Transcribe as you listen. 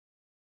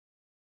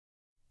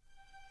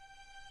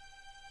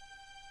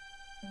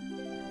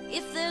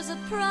there's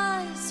a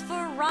price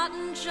for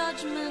rotten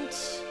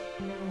judgment,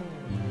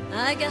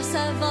 I guess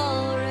I've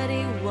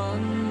already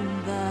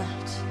won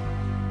that.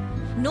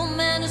 No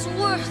man is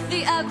worth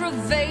the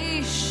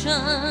aggravation.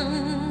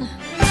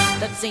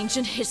 That's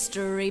ancient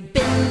history,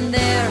 been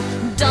there,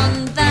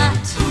 done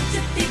that. Who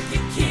you think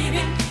you're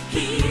kidding?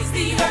 He's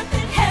the earth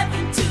and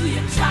heaven to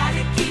you. Try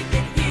to keep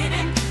it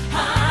hidden,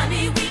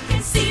 honey. We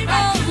can see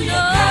right through you,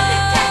 girl.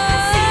 You can't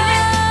conceive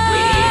it.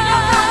 We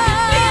know how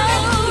you're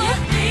feeling. Who you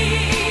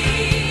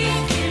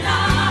thinking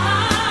of?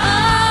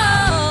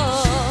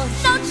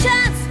 No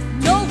chance,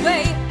 no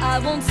way. I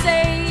won't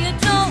say you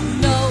don't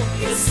know.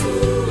 You're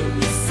fooling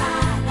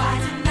inside. Why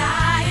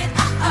deny it?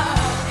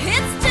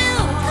 It's too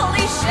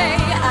cliche.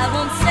 I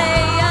won't say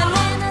I'm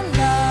in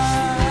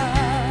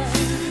love.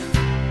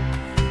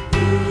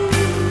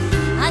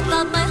 I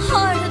thought my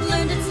heart had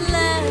learned its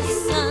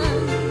lesson.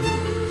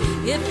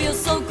 It feels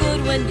so good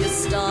when you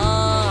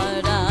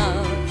start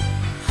out.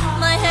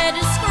 My head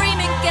is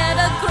screaming, get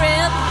a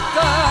grip,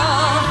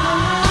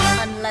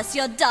 girl. Unless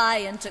you're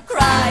dying to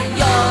cry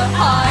your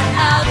heart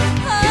out.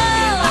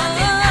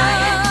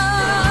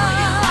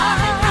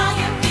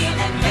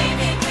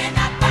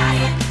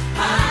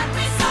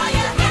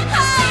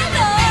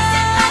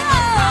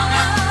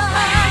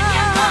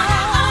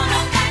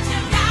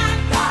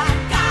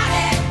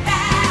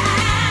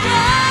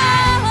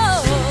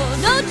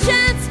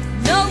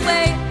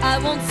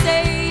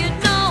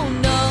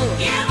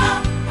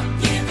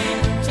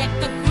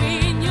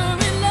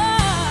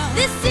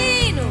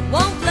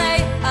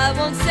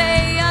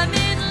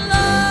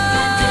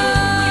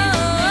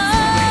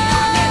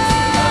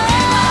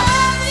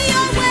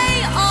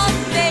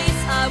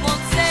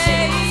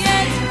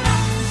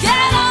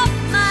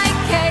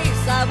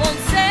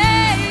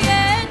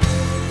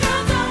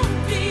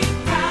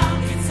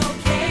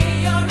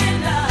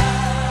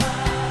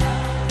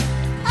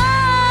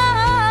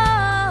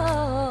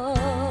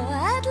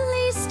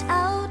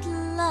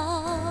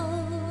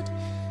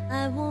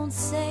 I won't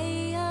say